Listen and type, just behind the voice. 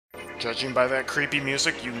Judging by that creepy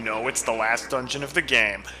music, you know it's the last dungeon of the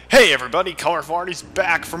game. Hey everybody, Colorful Artie's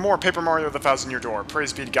back for more Paper Mario the Thousand Year Door.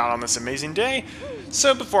 Praise be to God on this amazing day.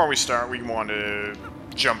 So before we start, we want to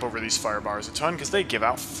jump over these fire bars a ton, because they give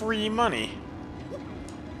out free money.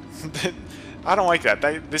 I don't like that.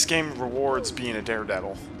 This game rewards being a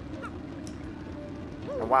daredevil.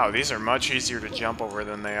 And wow, these are much easier to jump over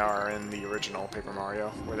than they are in the original Paper Mario,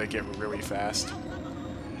 where they get really fast.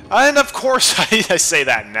 And of course, I say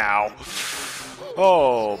that now.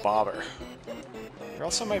 Oh, bobber. There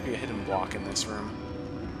also might be a hidden block in this room.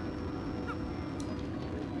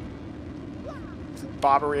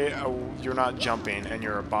 Bobbery, oh, you're not jumping, and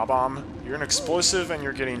you're a bob-omb. You're an explosive, and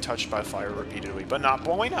you're getting touched by fire repeatedly, but not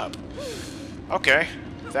blowing up. Okay,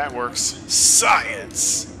 that works.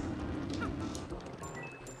 Science!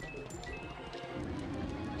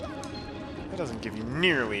 That doesn't give you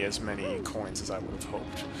nearly as many coins as I would have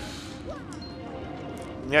hoped.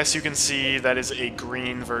 Yes, you can see that is a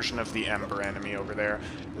green version of the Ember enemy over there.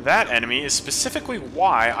 That enemy is specifically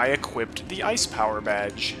why I equipped the Ice Power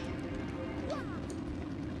badge.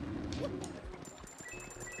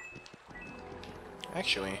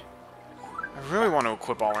 Actually, I really want to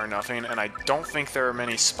equip All or Nothing, and I don't think there are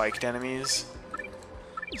many spiked enemies.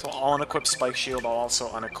 So I'll unequip Spike Shield, I'll also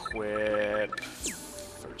unequip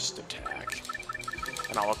First Attack.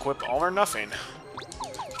 And I'll equip All or Nothing,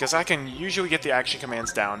 because I can usually get the action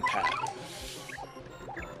commands down pat.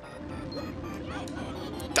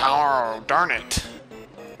 Oh, darn it.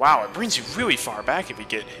 Wow, it brings you really far back if you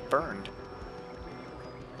get burned.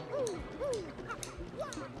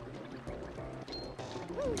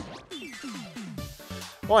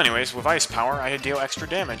 Well, anyways, with Ice Power, I deal extra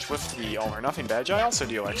damage. With the All or Nothing badge, I also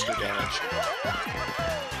deal extra damage.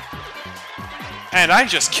 And I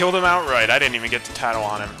just killed him outright. I didn't even get to tattle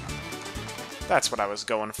on him. That's what I was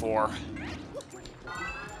going for.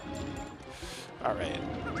 Alright.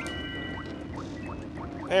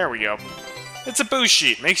 There we go. It's a boost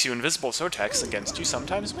sheet. Makes you invisible, so attacks against you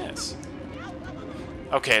sometimes miss.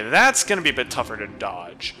 Okay, that's going to be a bit tougher to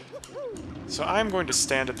dodge. So I'm going to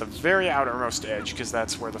stand at the very outermost edge, because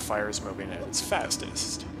that's where the fire is moving at its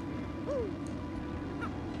fastest.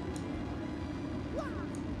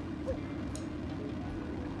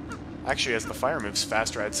 Actually, as the fire moves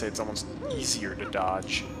faster, I'd say it's almost easier to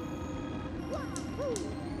dodge.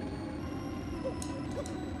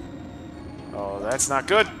 Oh, that's not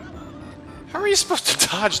good. How are you supposed to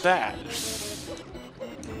dodge that?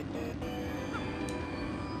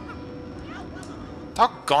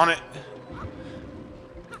 Doggone it.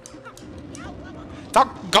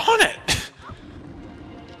 Doggone it!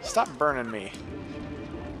 Stop burning me.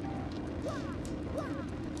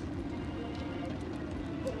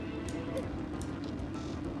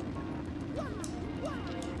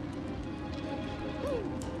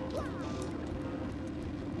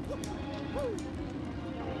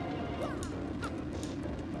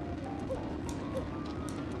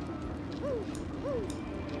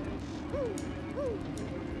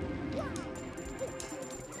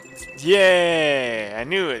 Yay! I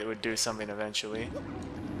knew it would do something eventually.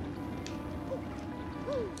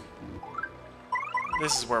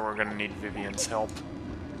 This is where we're gonna need Vivian's help.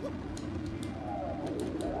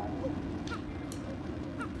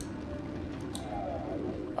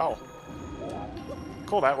 Oh.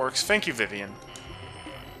 Cool, that works. Thank you, Vivian.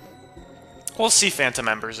 We'll see Phantom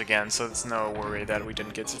Embers again, so it's no worry that we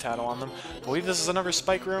didn't get to tattle on them. I believe this is another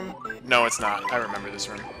spike room? No, it's not. I remember this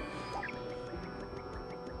room.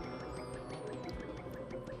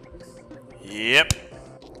 Yep.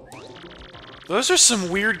 Those are some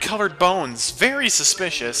weird colored bones. Very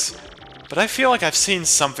suspicious. But I feel like I've seen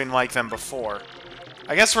something like them before.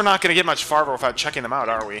 I guess we're not going to get much farther without checking them out,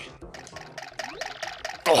 are we?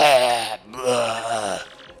 Blah, blah.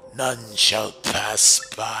 None shall pass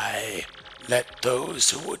by. Let those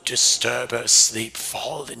who would disturb her sleep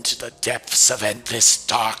fall into the depths of endless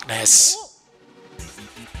darkness.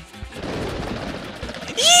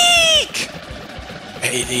 Eek!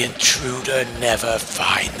 May the intruder never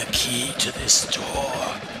find the key to this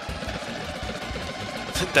door.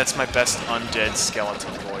 That's my best undead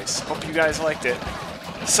skeleton voice. Hope you guys liked it.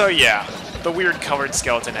 So yeah, the weird colored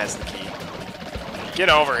skeleton has the key. Get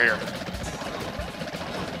over here.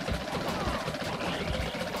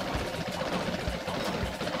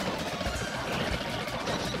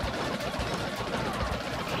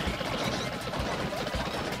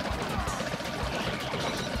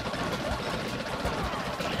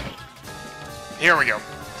 Here we go.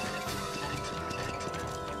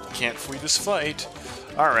 Can't flee this fight.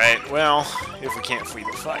 Alright, well, if we can't flee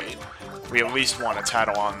the fight, we at least want to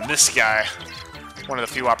tattle on this guy. One of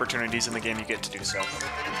the few opportunities in the game you get to do so.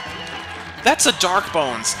 That's a Dark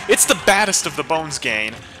Bones! It's the baddest of the Bones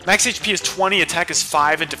gain. Max HP is 20, attack is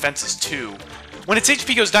 5, and defense is 2. When its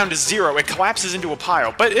HP goes down to 0, it collapses into a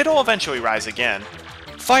pile, but it'll eventually rise again.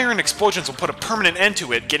 Fire and explosions will put a permanent end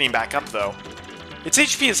to it, getting back up though. Its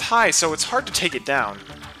HP is high, so it's hard to take it down.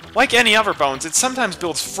 Like any other Bones, it sometimes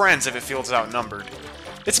builds friends if it feels outnumbered.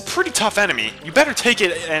 It's a pretty tough enemy. You better take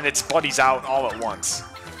it and its buddies out all at once.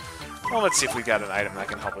 Well, let's see if we got an item that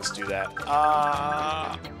can help us do that.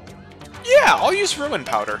 Yeah, I'll use Ruin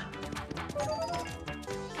Powder.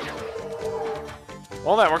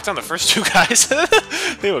 Well, that worked on the first two guys.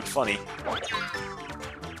 They look funny.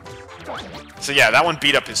 So yeah, that one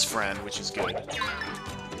beat up his friend, which is good.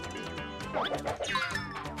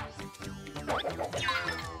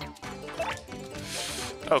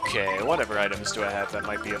 Okay, whatever items do I have that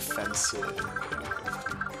might be offensive?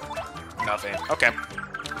 Nothing. Okay.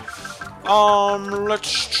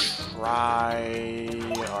 Let's try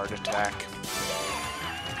Art Attack.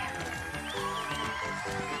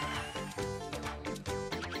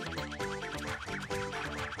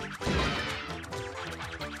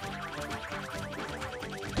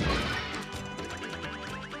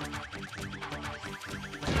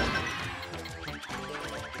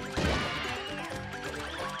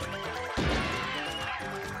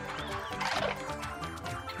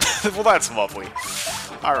 Well, that's lovely.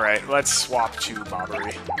 Alright, let's swap to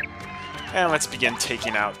Bobbery. And let's begin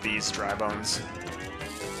taking out these dry bones.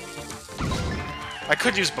 I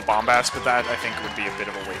could use Bombast, but that, I think, would be a bit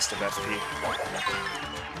of a waste of FP.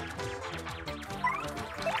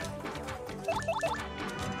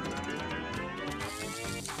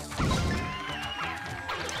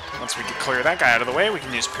 Once we clear that guy out of the way, we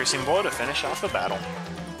can use Piercing Blow to finish off the battle.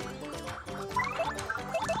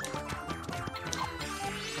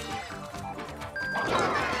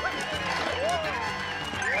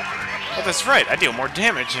 Oh, that's right, I deal more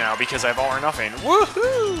damage now because I have all or nothing.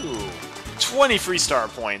 Woohoo! 20 free star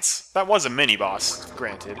points. That was a mini-boss,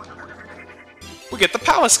 granted. We get the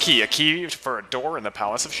Palace Key, a key for a door in the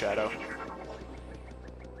Palace of Shadow.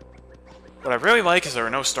 What I really like is there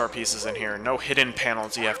are no star pieces in here, no hidden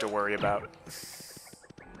panels you have to worry about.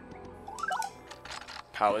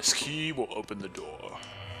 Palace Key will open the door.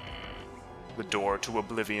 The door to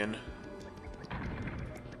oblivion.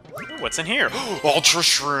 Ooh, what's in here? Ultra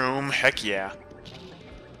Shroom! Heck yeah.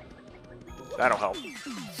 That'll help.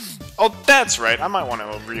 Oh, that's right. I might want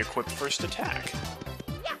to re-equip First Attack.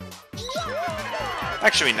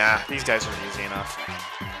 Actually, nah. These guys are easy enough.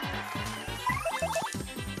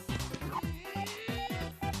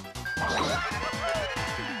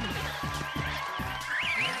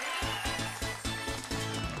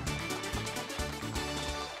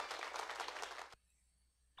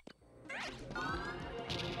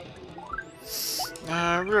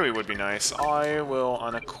 Really would be nice. I will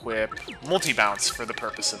unequip Multi-Bounce for the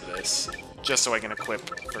purpose of this, just so I can equip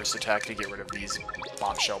First Attack to get rid of these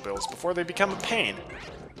bombshell bills before they become a pain.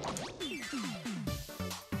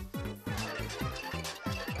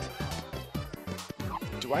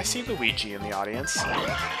 Do I see Luigi in the audience?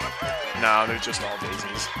 No, they're just all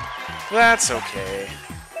daisies. That's okay.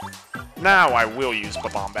 Now I will use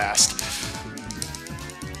Bombast.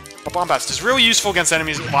 Bombast is really useful against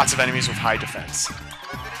enemies, lots of enemies with high defense.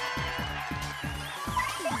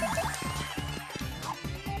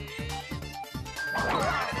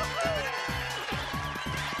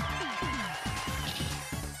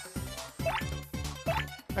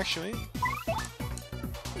 Actually...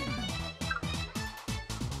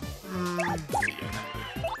 Vivian.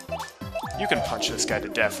 You can punch this guy to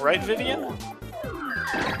death, right, Vivian?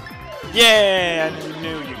 Yeah, I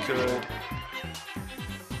knew you could.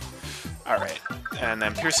 Alright, and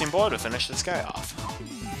then Piercing Blow to finish this guy off.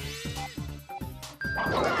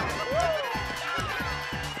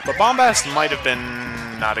 But Bombast might have been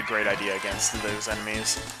not a great idea against those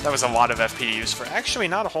enemies. That was a lot of FP to use for actually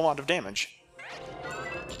not a whole lot of damage.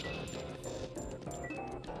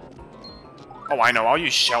 Oh, I know, I'll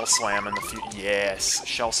use Shell Slam in the future. Yes,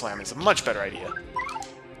 Shell Slam is a much better idea.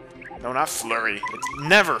 No, not Flurry. It's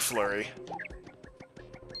never Flurry.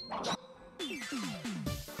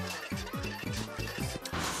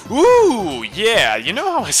 Ooh, yeah! You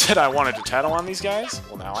know how I said I wanted to tattle on these guys?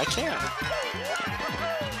 Well, now I can.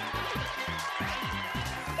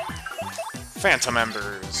 Phantom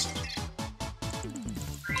Embers.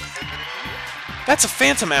 That's a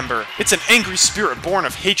Phantom Ember! It's an angry spirit born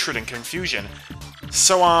of hatred and confusion.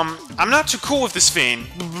 So, I'm not too cool with this fiend.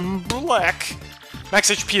 Black.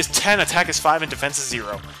 Max HP is 10, attack is 5, and defense is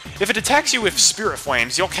 0. If it attacks you with spirit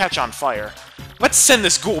flames, you'll catch on fire. Let's send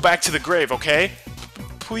this ghoul back to the grave, okay?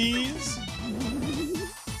 Please?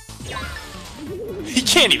 He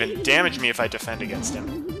can't even damage me if I defend against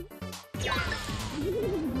him.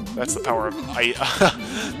 That's the power of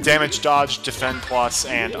damage, dodge, defend plus,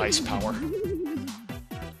 and ice power.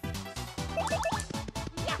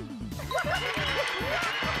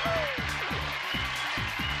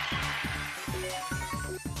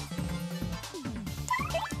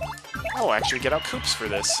 I will actually get out Koops for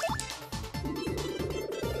this.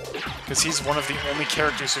 Because he's one of the only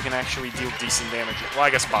characters who can actually deal decent damage. Well, I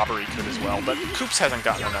guess Bobbery could as well, but Koops hasn't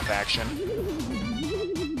gotten enough action.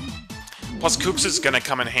 Plus, Koops is going to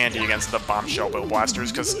come in handy against the Bombshell Bill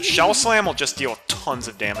Blasters, because Shell Slam will just deal tons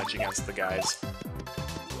of damage against the guys.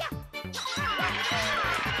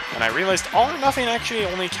 And I realized All or Nothing actually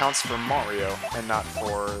only counts for Mario, and not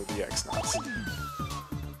for the X-Nuts.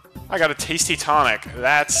 I got a Tasty Tonic.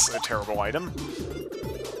 That's a terrible item.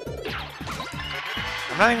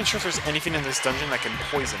 I'm not even sure if there's anything in this dungeon that can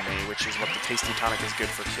poison me, which is what the Tasty Tonic is good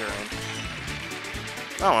for curing.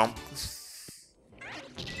 Oh well.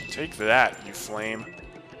 Take that, you flame.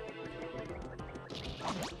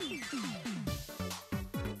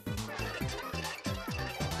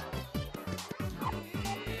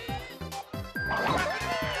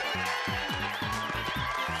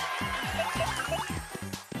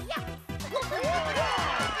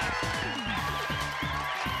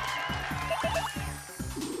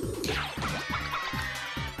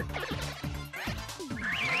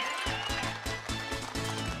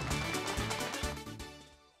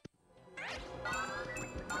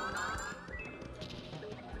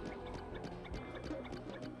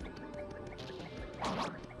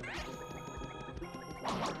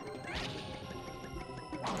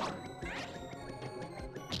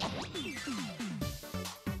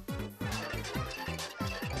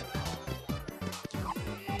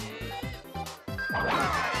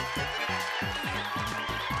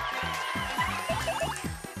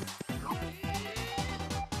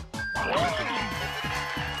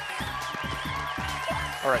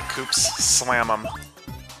 Alright, Koops, slam him.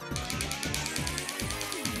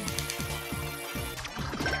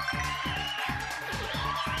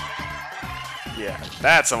 Yeah,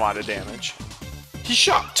 that's a lot of damage. He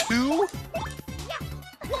shot 2?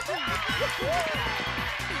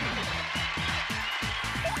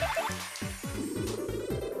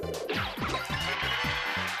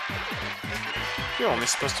 You're only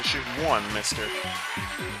supposed to shoot 1, mister.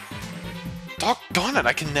 Doggone it,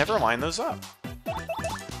 I can never line those up.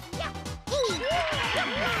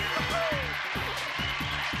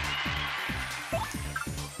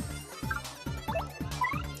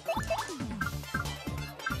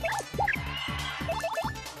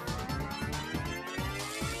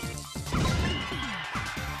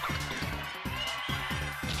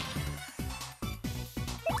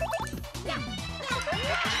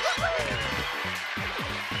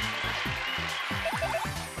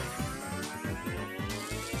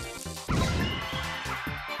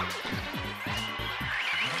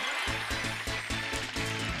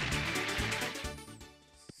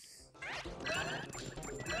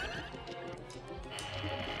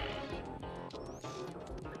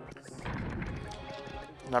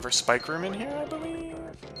 Another spike room in here, I believe?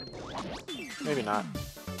 Maybe not.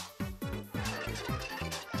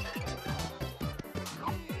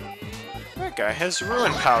 That guy has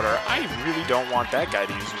Ruin Powder. I really don't want that guy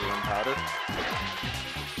to use Ruin Powder.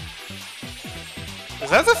 Is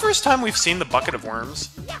that the first time we've seen the Bucket of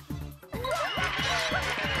Worms?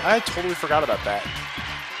 I totally forgot about that.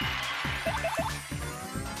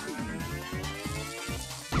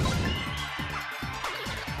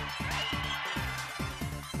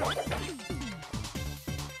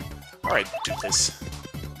 Alright, do this.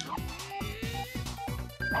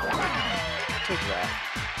 Take that.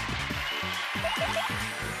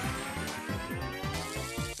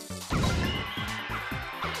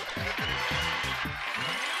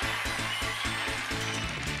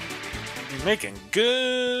 You're making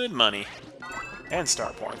good money. And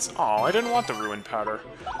star points. Oh, I didn't want the Ruin Powder.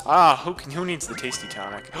 Ah, who needs the Tasty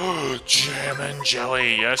Tonic? Jam and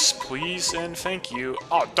jelly, yes please and thank you.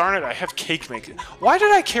 Oh, darn it, I have Cake Mix. Why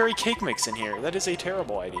did I carry Cake Mix in here? That is a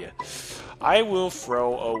terrible idea. I will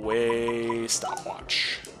throw away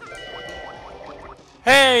Stopwatch.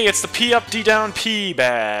 Hey, it's the P up, D down, P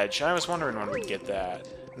badge. I was wondering when we'd get that.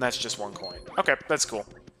 And that's just 1 coin. Okay, that's cool.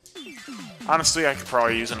 Honestly, I could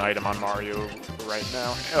probably use an item on Mario right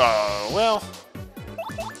now. Oh, well.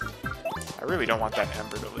 I really don't want that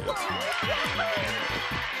Ember to live.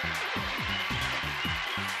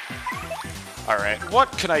 Alright,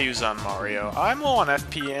 what could I use on Mario? I'm low on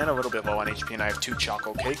FP and a little bit low on HP, and I have 2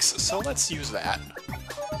 Choco Cakes, so let's use that.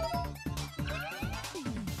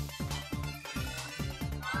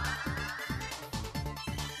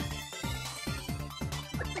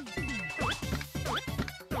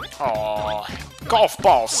 Aw, golf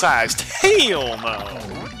ball sized. Hell no!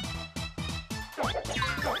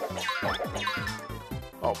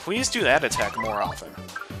 Oh, please do that attack more often.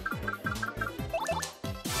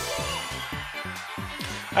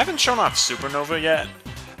 I haven't shown off Supernova yet.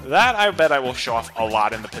 That, I bet I will show off a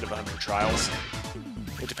lot in the Pit of 100 Trials.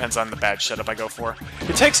 It depends on the badge setup I go for.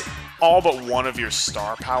 It takes all but one of your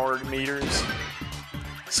star-powered meters.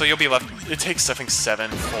 So you'll be left... It takes, I think,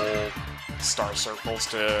 7 full star circles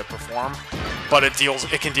to perform. But it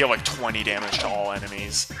can deal like 20 damage to all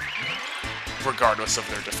enemies, regardless of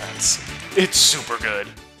their defense. It's super good.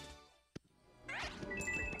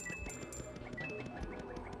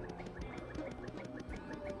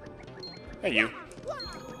 Hey, you.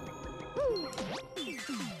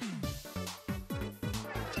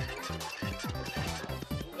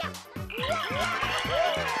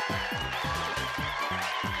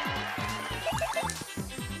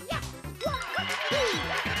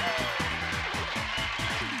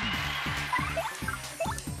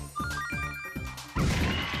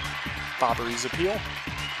 Bobbery's Appeal.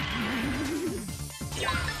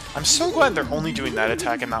 I'm so glad they're only doing that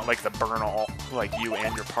attack and not like the burn all, like you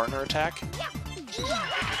and your partner attack.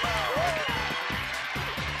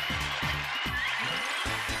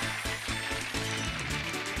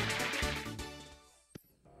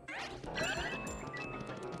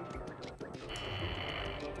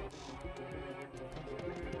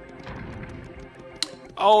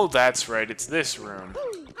 Oh, that's right, it's this room.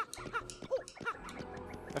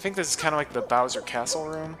 I think this is kind of like the Bowser Castle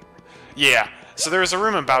room. Yeah, so there was a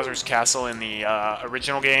room in Bowser's Castle in the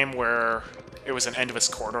original game where it was an endless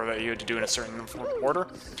corridor that you had to do in a certain order.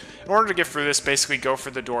 In order to get through this, basically go for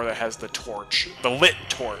the door that has the torch, the lit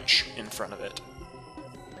torch, in front of it.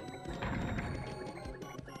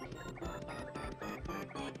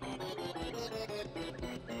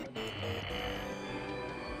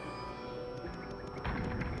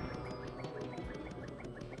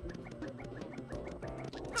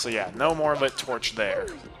 So yeah, no more lit torch there.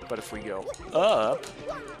 But if we go up,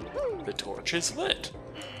 the torch is lit.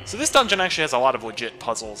 So this dungeon actually has a lot of legit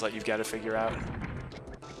puzzles that you've got to figure out.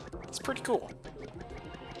 It's pretty cool.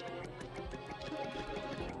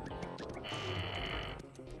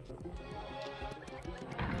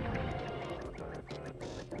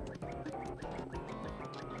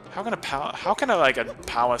 How can a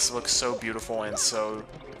palace look so beautiful and so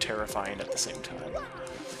terrifying at the same time?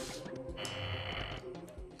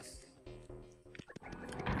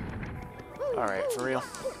 Alright, for real.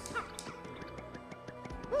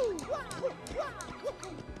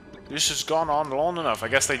 This has gone on long enough. I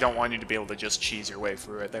guess they don't want you to be able to just cheese your way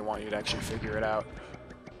through it. They want you to actually figure it out.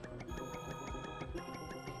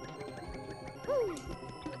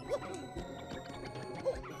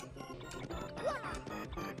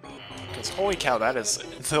 Because holy cow,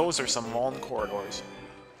 those are some long corridors.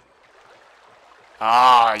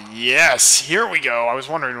 Ah, yes! Here we go! I was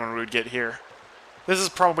wondering when we would get here. This is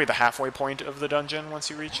probably the halfway point of the dungeon once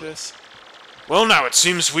you reach this. Well, now it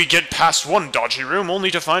seems we get past one dodgy room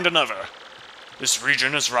only to find another. This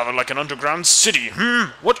region is rather like an underground city.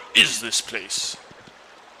 What is this place?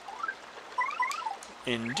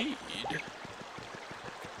 Indeed.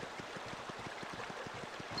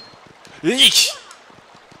 Eek!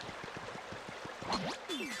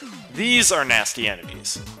 These are nasty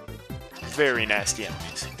enemies. Very nasty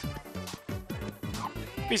enemies.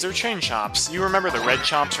 These are chain chomps. You remember the red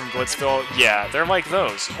chomps from Glitzville? Yeah, they're like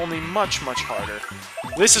those, only much, much harder.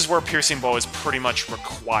 This is where Piercing Blow is pretty much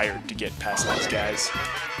required to get past these guys.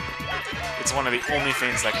 It's one of the only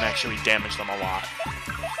things that can actually damage them a lot.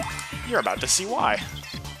 You're about to see why.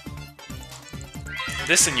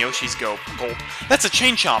 This and Yoshi's Gulp. That's a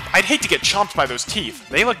chain chomp! I'd hate to get chomped by those teeth.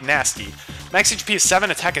 They look nasty. Max HP is 7,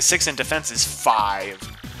 attack is 6, and defense is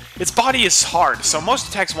 5. Its body is hard, so most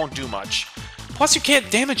attacks won't do much. Plus, you can't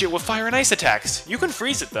damage it with fire and ice attacks. You can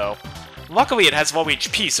freeze it, though. Luckily, it has low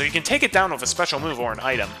HP, so you can take it down with a special move or an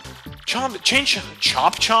item. Chomp chomps?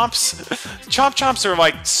 Chomp chomps are,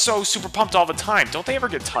 like, so super pumped all the time. Don't they ever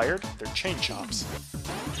get tired? They're chain chomps.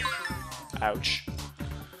 Ouch.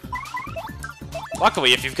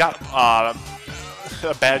 Luckily, if you've got a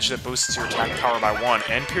badge that boosts your attack power by 1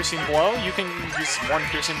 and Piercing Blow, you can use 1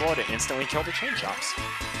 Piercing Blow to instantly kill the chain chomps.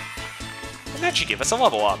 And that should give us a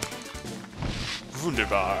level up.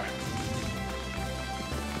 Wunderbar.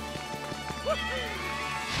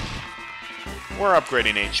 We're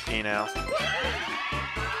upgrading HP now.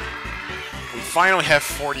 We finally have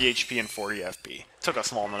 40 HP and 40 FP. Took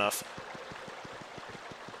us long enough.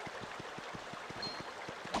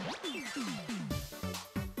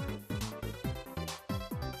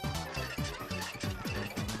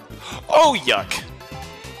 Oh, yuck!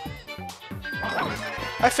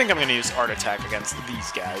 I think I'm going to use Art Attack against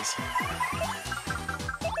these guys.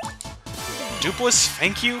 Dupless,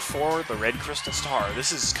 thank you for the red crystal star.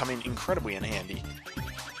 This is coming incredibly in handy.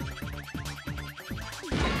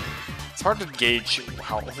 It's hard to gauge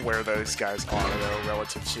where those guys are, though,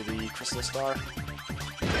 relative to the crystal star.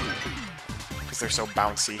 Because they're so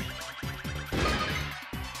bouncy.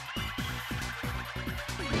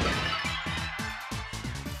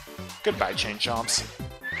 Goodbye, Chain Chomps.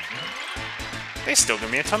 They still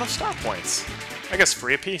give me a ton of star points. I guess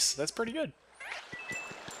free apiece. That's pretty good.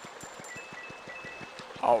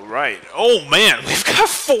 Alright. Oh man, we've got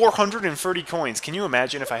 430 coins. Can you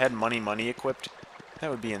imagine if I had money equipped? That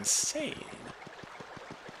would be insane.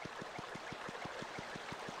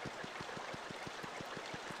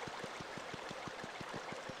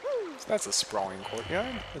 So that's a sprawling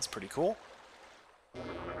courtyard. That's pretty cool.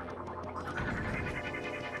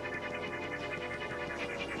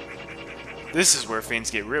 This is where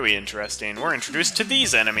things get really interesting. We're introduced to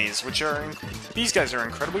these enemies, which are... These guys are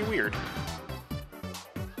incredibly weird.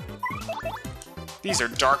 These are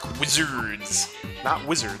dark wizards. Not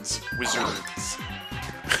wizards. Wizards.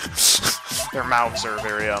 Their mouths are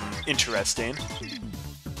very, interesting.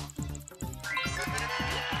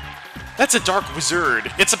 That's a dark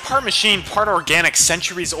wizard. It's a part machine, part organic,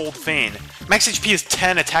 centuries-old thing. Max HP is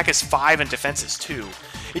 10, attack is 5, and defense is 2.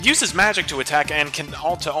 It uses magic to attack and can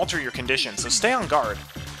alter your condition, so stay on guard.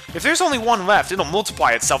 If there's only one left, it'll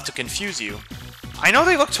multiply itself to confuse you. I know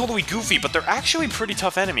they look totally goofy, but they're actually pretty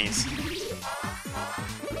tough enemies.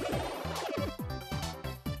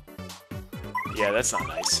 Yeah, that's not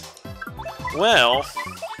nice. Well,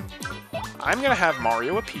 I'm gonna have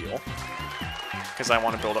Mario appeal, because I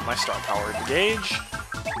want to build up my star power to gauge.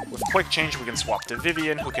 With quick change, we can swap to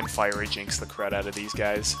Vivian, who can Fiery Jinx the crud out of these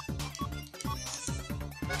guys.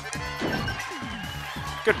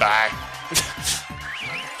 Goodbye.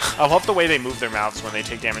 I love the way they move their mouths when they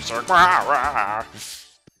take damage. They're like, rah, rah.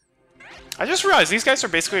 I just realized these guys are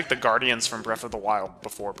basically like the Guardians from Breath of the Wild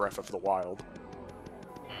before Breath of the Wild.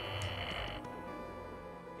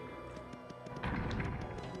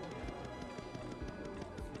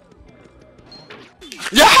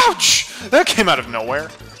 Ouch! That came out of nowhere.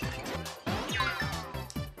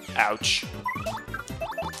 Ouch.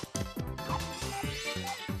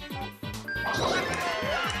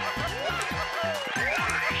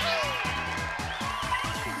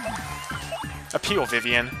 Appeal,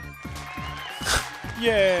 Vivian.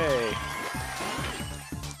 Yay!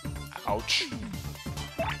 Ouch.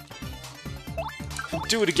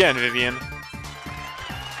 Do it again, Vivian.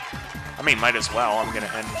 I mean, might as well. I'm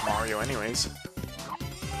gonna end with Mario anyways.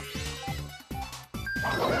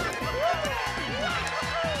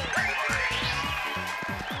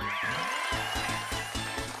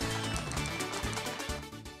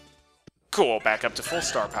 Cool, back up to full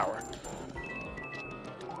star power.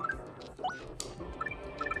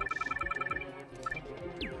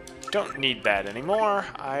 Don't need that anymore.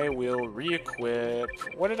 I will re-equip...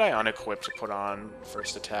 What did I unequip to put on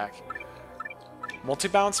first attack?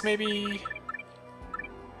 Multi-bounce, maybe?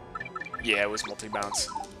 Yeah, it was multi-bounce.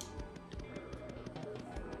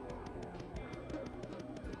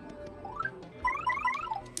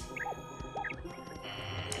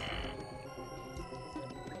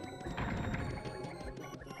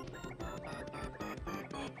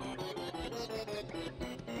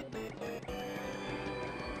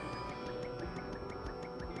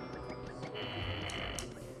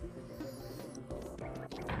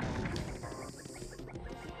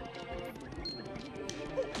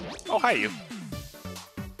 Oh, hi, you.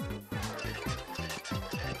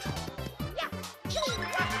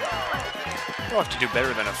 We'll have to do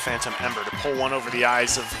better than a Phantom Ember to pull one over the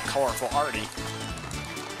eyes of colorful Artie.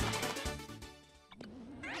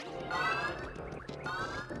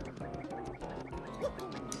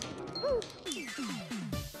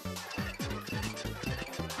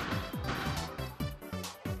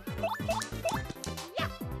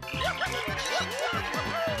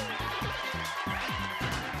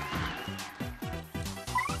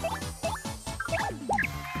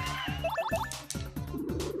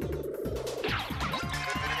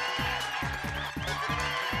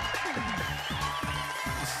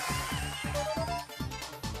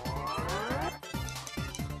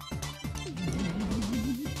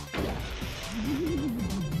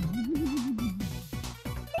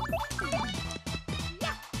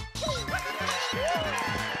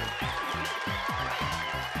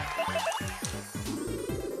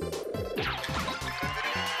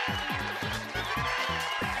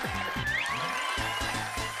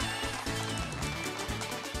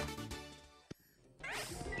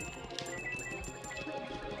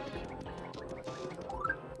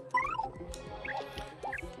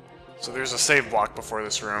 So there's a save block before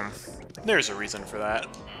this room. There's a reason for that.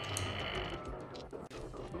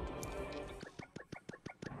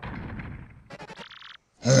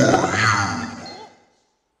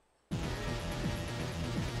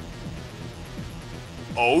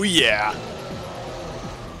 Oh yeah!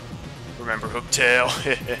 Remember Hooktail?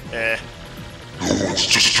 No one's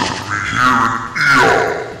disturbed me here in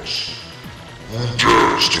eons. Who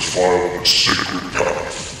dares defile the sacred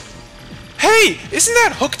path? Hey! Isn't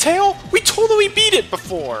that Hooktail? We totally beat it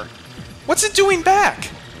before! What's it doing back?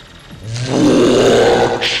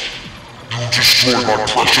 What? You destroyed my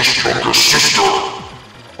precious younger sister!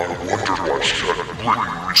 I wondered why she hadn't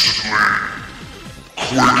written recently.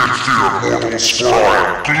 Quake and fear mortals, for I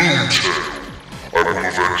am Gloomtail. I will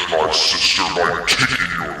avenge my sister by taking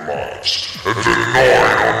your lives, and then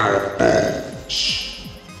gnawing on your bones.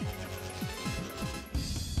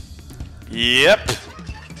 Yep.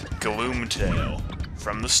 Gloomtail.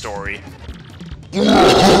 From the story. My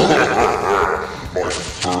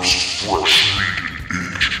first fresh meat in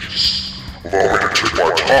ages. Allow me to take my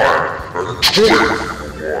time and toy with you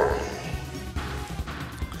a while.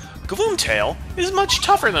 Gloomtail is much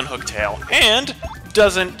tougher than Hooktail, and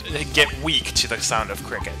doesn't get weak to the sound of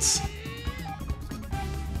crickets.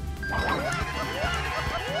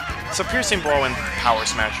 So Piercing Blow and Power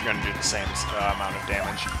Smash are going to do the same amount of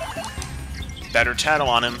damage. Better tattle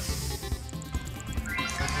on him.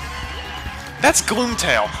 That's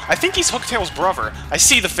Gloomtail! I think he's Hooktail's brother. I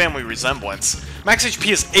see the family resemblance. Max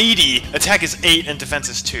HP is 80, attack is 8, and defense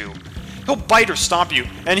is 2. He'll bite or stomp you,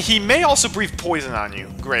 and he may also breathe poison on you.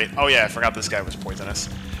 Great. Oh yeah, I forgot this guy was poisonous.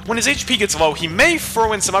 When his HP gets low, he may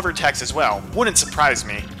throw in some other attacks as well. Wouldn't surprise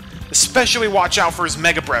me. Especially watch out for his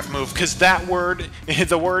Mega Breath move, because that word,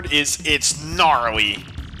 the word is, it's gnarly.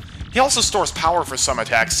 He also stores power for some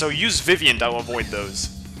attacks, so use Vivian to avoid those.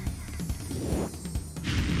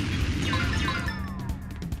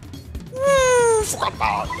 Woo! Forgot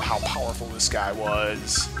about how powerful this guy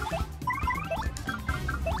was.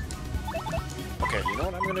 Okay, you know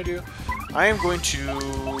what I'm going to do? I am going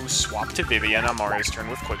to swap to Vivian on Mario's turn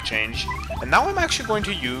with Quick Change, and now I'm actually going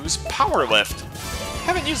to use Power Lift.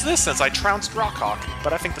 Haven't used this since I trounced Rockhawk,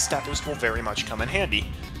 but I think the stat boost will very much come in handy.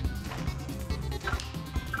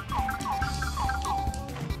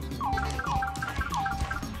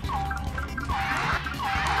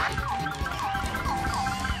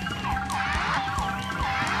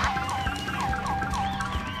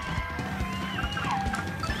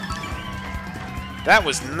 That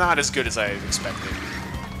was not as good as I expected.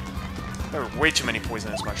 There were way too many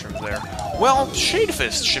poisonous mushrooms there. Well, Shade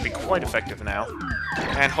Fist should be quite effective now.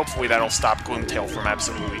 And hopefully that'll stop Gloomtail from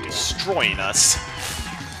absolutely destroying us.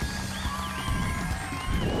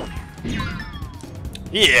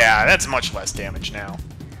 Yeah, that's much less damage now.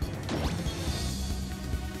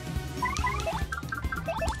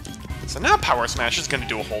 So now Power Smash is going to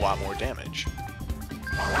do a whole lot more damage.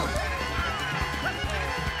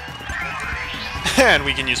 And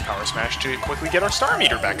we can use Power Smash to quickly get our star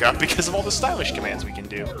meter back up because of all the stylish commands we can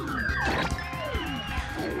do.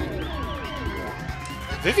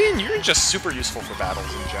 Vivian, you're just super useful for battles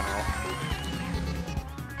in general.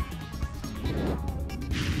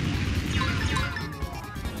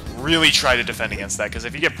 Really try to defend against that, because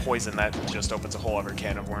if you get poisoned, that just opens a whole other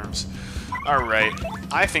can of worms. Alright,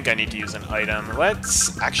 I think I need to use an item.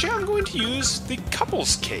 Actually, I'm going to use the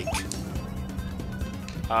Couples Cake.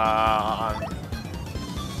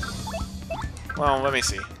 Well, let me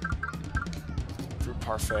see. Fruit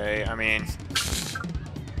Parfait, I mean...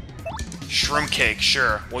 Shroom Cake,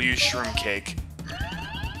 sure. We'll use Shroom Cake.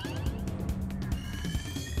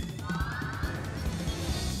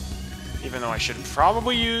 Even though I should have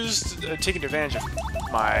probably used... taken advantage of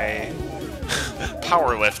my...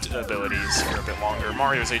 Power Lift abilities for a bit longer.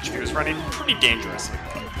 Mario's HP was running pretty dangerously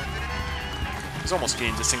low. He's almost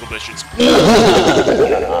getting to single digits. You are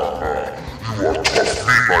tough, my little tasty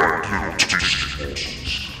balls.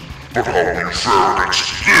 But how will you fare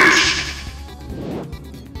against this?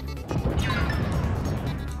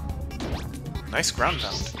 Nice ground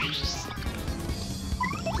pound.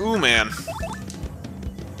 Ooh, man.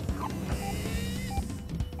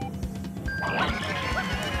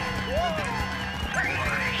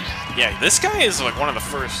 Yeah, this guy is like one of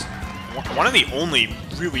the only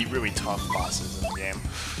really, really tough bosses in the game.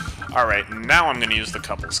 Alright, now I'm gonna use the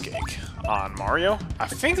Couples Cake on Mario. I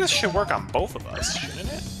think this should work on both of us,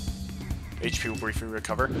 shouldn't it? HP will briefly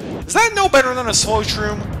recover. Is that no better than a slow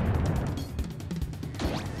shroom?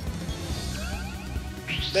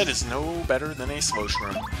 That is no better than a slow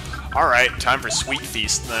shroom. Alright, time for Sweet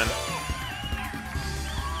Feast then.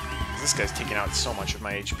 This guy's taking out so much of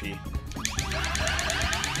my HP.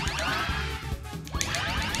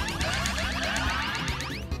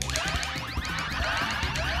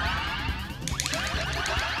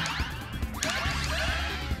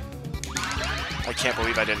 I can't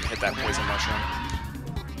believe I didn't hit that poison mushroom.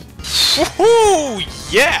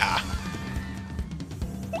 Woohoo! Yeah!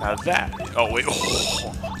 Now that... Oh, wait.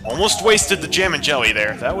 Oh, almost wasted the jam and jelly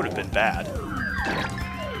there. That would have been bad.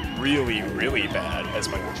 Really, really bad, as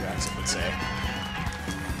Michael Jackson would say.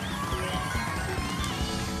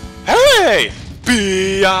 Hey!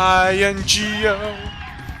 B-I-N-G-O.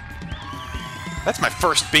 That's my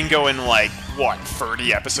first bingo in, like, what,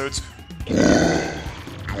 30 episodes? You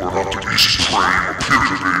are not the easy prey you appear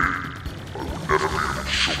to be. I would never be able to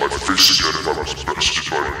show my face again if I was bested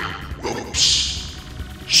by you whelps.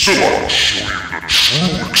 Still, I will show you the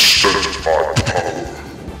true extent of my power.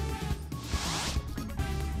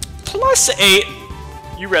 +8.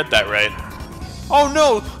 You read that right. Oh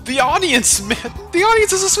no, the audience, man. The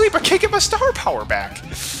audience is asleep. I can't get my star power back.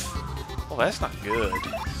 Well, that's not good.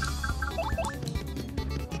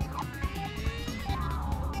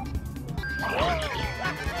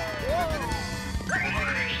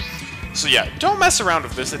 So yeah, don't mess around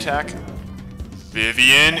with this attack.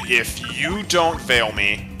 Vivian, if you don't fail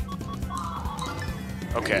me...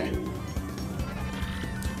 Okay. Do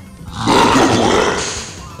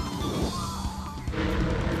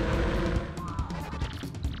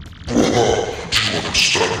you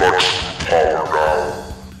understand my true power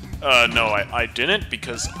now? No, I didn't,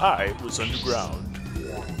 because I was underground.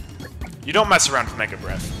 You don't mess around with Mega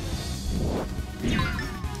Breath.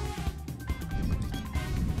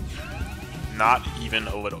 Not even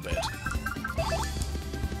a little bit.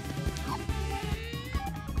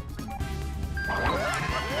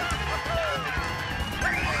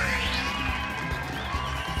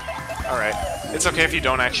 Alright. It's okay if you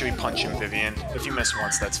don't actually punch him, Vivian. If you miss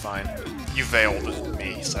once, that's fine. You veiled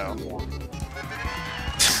me, so...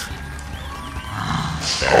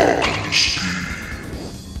 How can this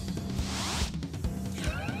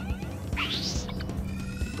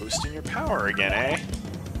be? Boosting your power again, eh?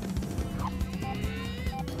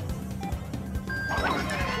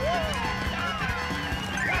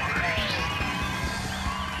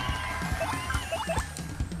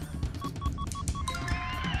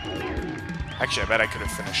 Actually, I bet I could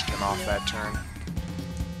have finished him off that turn.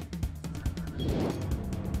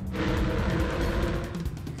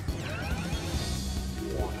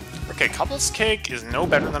 Okay, Couples Cake is no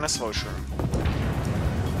better than a Slow Shroom.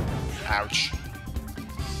 Ouch.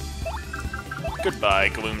 Goodbye,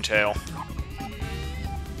 Gloomtail.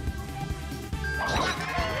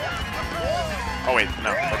 Oh wait,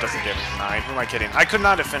 no, that doesn't give it 9. Who am I kidding? I could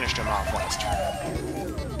not have finished him off last turn.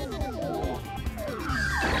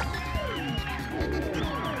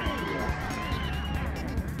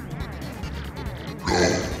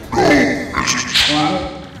 Is it true?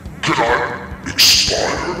 Can I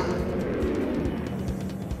expire?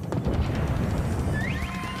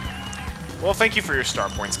 Well, thank you for your star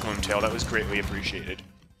points, Gloomtail. That was greatly appreciated.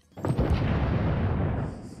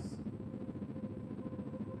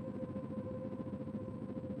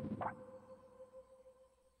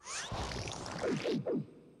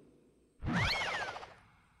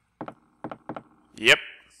 Yep.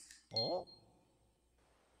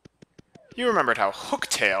 You remembered how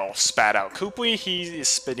Hooktail spat out Kooply? He is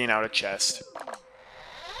spitting out a chest.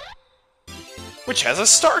 Which has a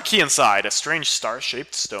star key inside, a strange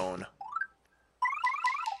star-shaped stone.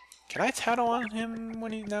 Can I tattle on him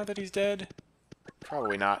now that he's dead?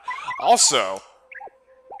 Probably not. Also,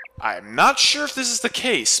 I'm not sure if this is the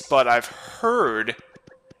case, but I've heard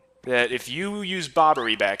that if you use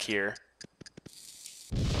Bobbery back here,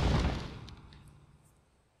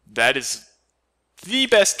 that is the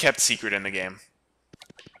best kept secret in the game.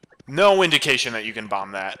 No indication that you can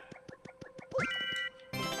bomb that.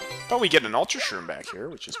 But we get an Ultra Shroom back here,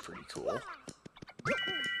 which is pretty cool.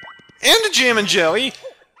 And a Jam and Jelly!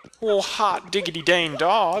 Little hot diggity dang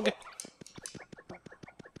dog.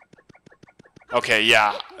 Okay,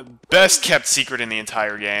 yeah. Best kept secret in the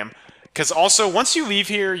entire game. Because also, once you leave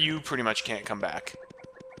here, you pretty much can't come back.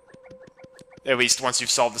 At least once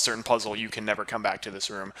you've solved a certain puzzle, you can never come back to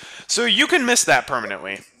this room. So you can miss that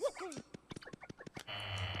permanently.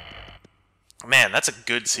 Man, that's a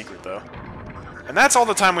good secret, though. And that's all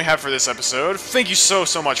the time we have for this episode. Thank you so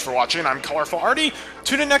much for watching. I'm Colorful Artie.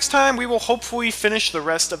 Tune in next time. We will hopefully finish the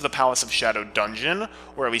rest of the Palace of Shadow dungeon,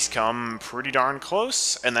 or at least come pretty darn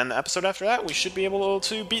close. And then the episode after that, we should be able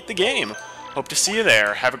to beat the game. Hope to see you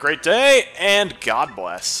there. Have a great day, and God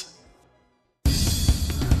bless.